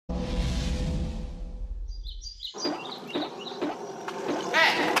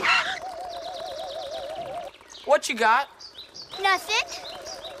What you got? Nothing.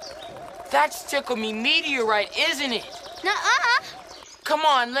 That's Tickle Me Meteorite, isn't it? Nuh-uh. Come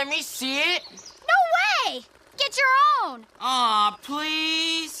on, let me see it. No way! Get your own. Aw,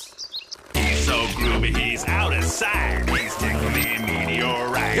 please. He's so groovy, he's out of sight. He's Tickle Me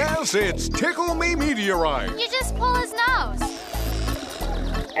Meteorite. Yes, it's Tickle Me Meteorite. You just pull his nose.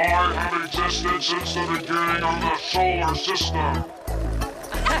 I have existed since the beginning of the solar system.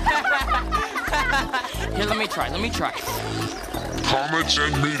 Here, let me try. Comets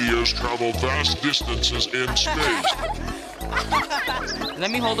and meteors travel vast distances in space.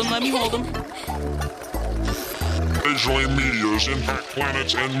 Let me hold him. Occasionally, meteors impact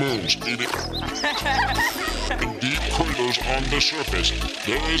planets and moons, leaving deep craters on the surface.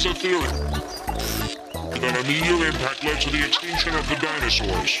 There is a theory that a meteor impact led to the extinction of the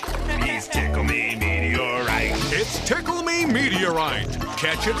dinosaurs. He's Tickle Me Meteorite. It's Tickle Me Meteorite.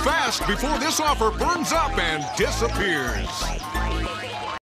 Catch it fast before this offer burns up and disappears.